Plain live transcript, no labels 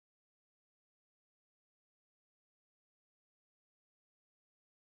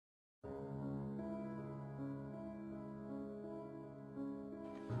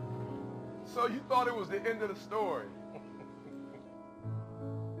So you thought it was the end of the story.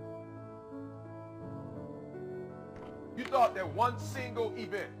 You thought that one single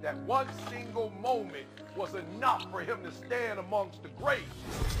event, that one single moment was enough for him to stand amongst the greats.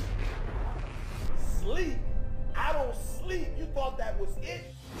 Sleep? I don't sleep. You thought that was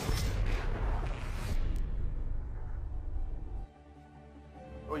it?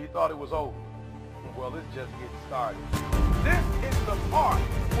 Or you thought it was over? Well, it's just getting started. This is the part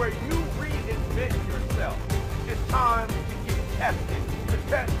where you reinvent yourself. It's time to get tested, to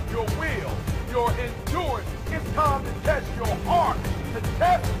test your will, your endurance. It's time to test your heart, to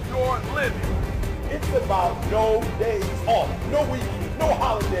test your living. It's about no days off, no weekends, no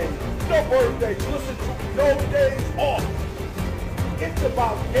holidays, no birthdays. Listen to me, no days off. It's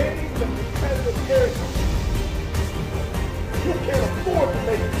about gaining the competitive edge. You can't afford to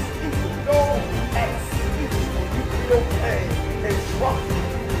make excuses. No excuses when you feel pain. And trust me,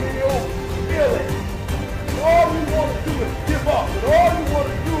 you feel it. And all you want to do is give up. And all you want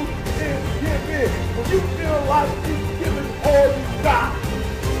to do is give in. When you feel like you've given all you got,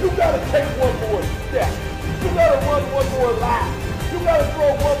 you got to take one more step. You got to run one more lap. You got to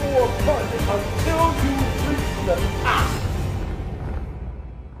throw one more punch until you reach the top.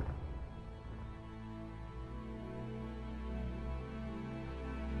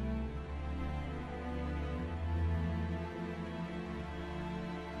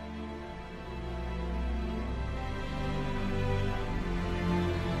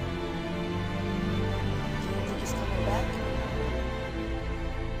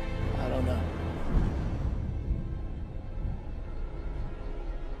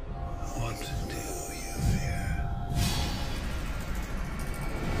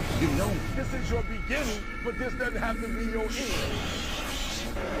 This is your beginning, but this doesn't have to be your end.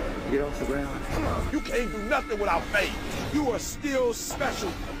 Get off the ground. You can't do nothing without faith. You are still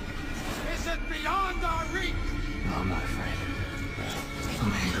special. Is it beyond our reach? No, I'm not afraid.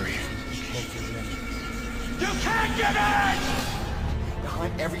 I'm angry. You can't get in!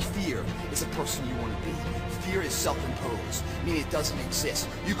 Behind every fear is a person you want to be. Fear is self-imposed, meaning it doesn't exist.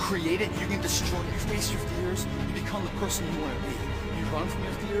 You create it, you can destroy it. You face your fears, you become the person you want to be. You run from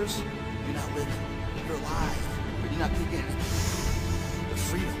your fears, you're not living. You're alive, but you're not taking the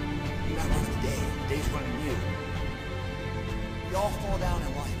freedom. You're not running the day. The day's running you. We all fall down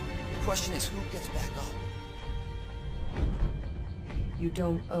in life. The question is, who gets back up? You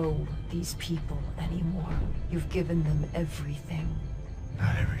don't owe these people anymore. You've given them everything.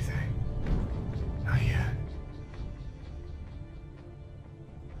 Not everything. Not yet.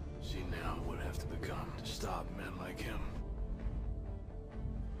 See now what I have to become to stop men like him.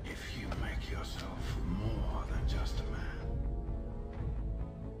 If you make yourself more than just a man,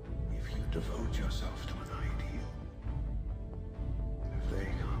 if you devote yourself to an ideal, if they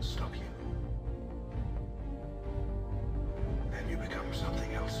can't stop you, then you become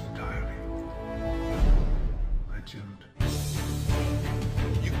something else entirely. Legend.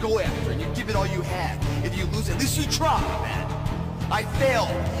 You go after it, you give it all you have. If you lose, at least you try, man. I failed.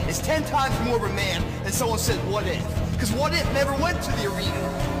 It's 10 times more of a man than someone said, what if? Because what if never went to the arena?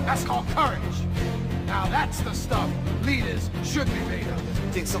 That's called courage. Now that's the stuff leaders should be made of.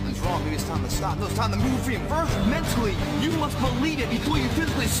 You think something's wrong, maybe it's time to stop. No, it's time to move reinversion. Mentally, you must believe it before you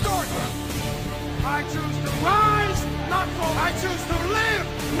physically start. I choose to rise, not fall. I choose to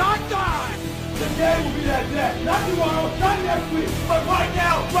live, not die. The day will be that day. Not tomorrow, not next week, but right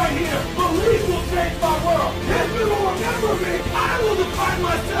now, right here. Belief will change my world. History will remember me. I will define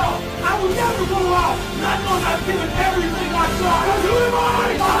myself. I will never go out, not knowing I've given everything I got. Because who am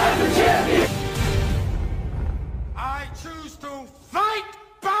I? I am the champion. I choose to fight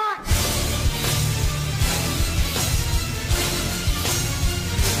back.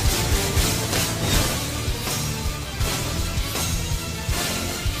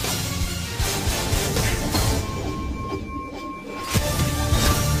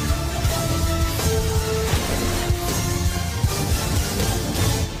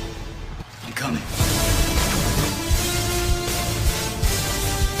 I'm coming.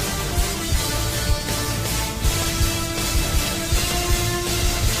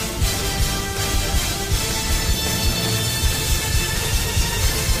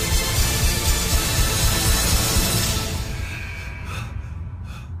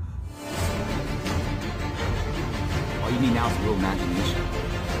 All you need now is a little imagination.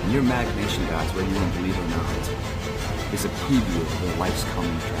 And your imagination, guys, whether you want to believe it or not, is a preview of your life's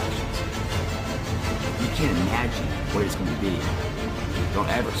coming attractions. You can't imagine what it's going to be. Don't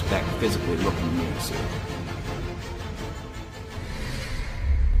ever expect physically looking in the mirror to see it.